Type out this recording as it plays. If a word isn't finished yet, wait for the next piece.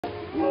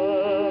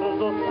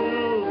a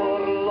silver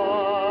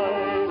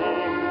lining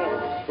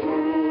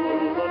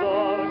through the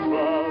dark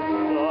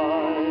cloud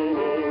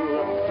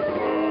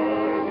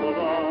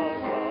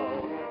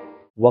shining.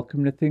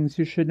 Welcome to Things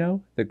You Should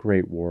Know, The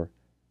Great War.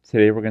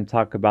 Today we're going to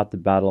talk about the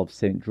Battle of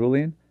St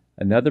Julien,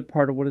 another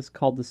part of what is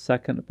called the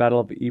Second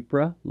Battle of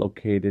Ypres,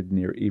 located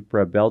near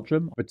Ypres,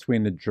 Belgium,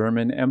 between the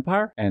German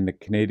Empire and the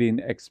Canadian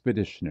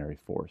Expeditionary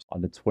Force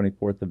on the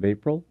 24th of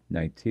April,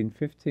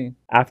 1915.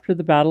 After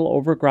the battle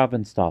over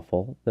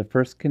Granatstein, the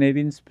 1st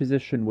Canadian's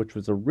position, which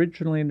was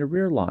originally in the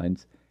rear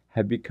lines,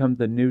 had become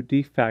the new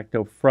de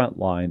facto front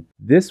line.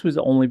 This was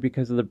only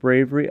because of the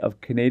bravery of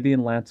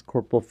Canadian Lance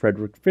Corporal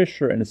Frederick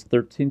Fisher and his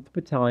 13th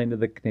Battalion of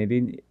the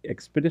Canadian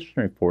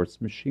Expeditionary Force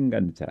Machine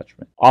Gun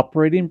Detachment.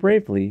 Operating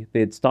bravely,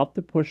 they had stopped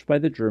the push by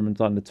the Germans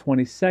on the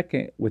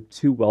 22nd with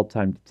 2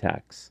 well-timed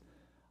attacks.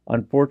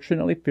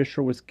 Unfortunately,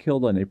 Fisher was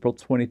killed on April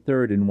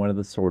 23rd in one of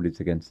the sorties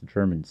against the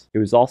Germans. It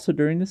was also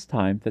during this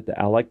time that the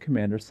Allied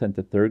commander sent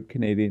the 3rd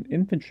Canadian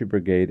Infantry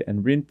Brigade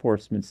and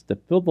reinforcements to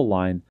fill the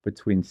line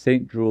between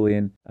St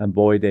Julien and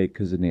Bois des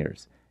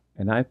Cousiniers,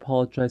 and I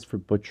apologize for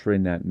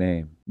butchering that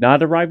name.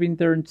 Not arriving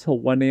there until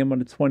 1 a.m. on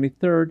the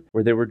 23rd,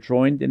 where they were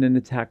joined in an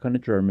attack on the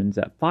Germans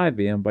at 5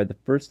 a.m. by the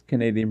 1st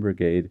Canadian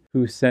Brigade, who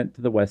was sent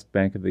to the west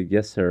bank of the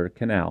Ypres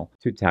Canal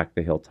to attack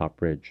the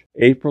Hilltop Ridge.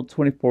 April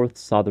 24th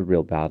saw the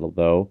real battle,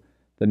 though.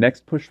 The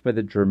next push by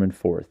the German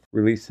 4th,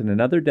 releasing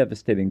another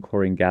devastating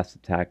chlorine gas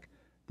attack,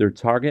 their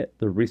target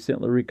the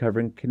recently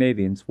recovering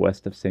Canadians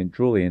west of St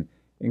Julien,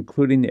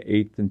 including the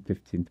 8th and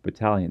 15th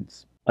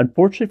Battalions.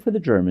 Unfortunately for the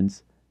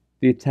Germans,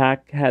 the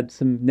attack had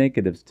some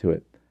negatives to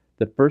it.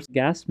 The first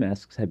gas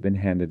masks had been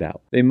handed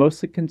out. They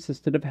mostly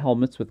consisted of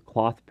helmets with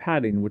cloth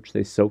padding which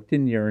they soaked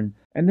in urine,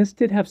 and this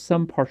did have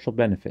some partial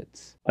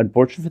benefits.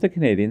 Unfortunately for the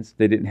Canadians,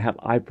 they didn't have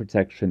eye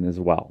protection as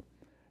well.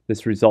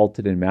 This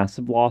resulted in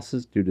massive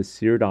losses due to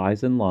seared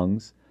eyes and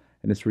lungs,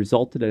 and this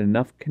resulted in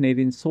enough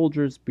Canadian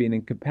soldiers being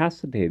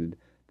incapacitated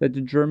that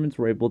the Germans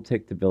were able to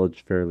take the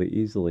village fairly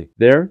easily.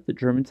 There, the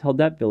Germans held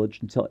that village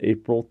until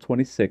April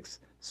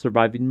 26,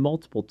 surviving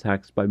multiple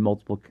attacks by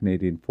multiple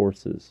Canadian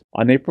forces.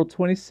 On April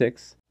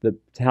 26, the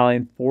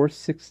Battalion 4,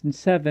 6, and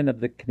 7 of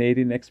the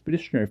Canadian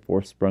Expeditionary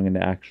Force sprung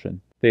into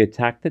action. They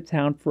attacked the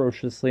town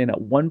ferociously and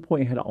at one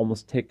point had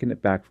almost taken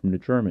it back from the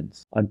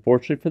Germans.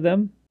 Unfortunately for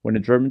them, when the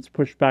Germans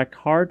pushed back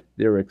hard,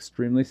 they were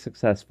extremely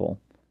successful,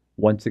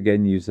 once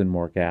again using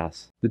more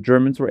gas. The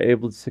Germans were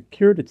able to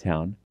secure the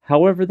town.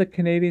 However, the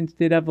Canadians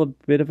did have a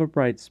bit of a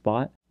bright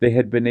spot. They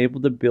had been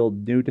able to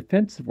build new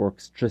defensive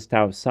works just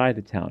outside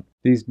the town.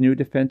 These new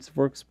defensive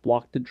works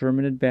blocked the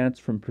German advance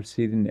from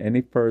proceeding any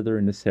further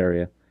in this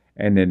area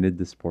and ended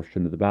this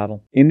portion of the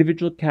battle.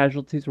 Individual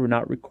casualties were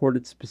not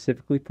recorded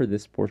specifically for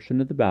this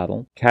portion of the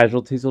battle.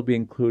 Casualties will be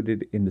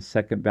included in the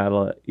Second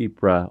Battle of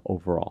Ypres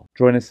overall.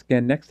 Join us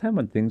again next time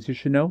on Things You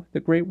Should Know, The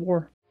Great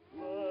War.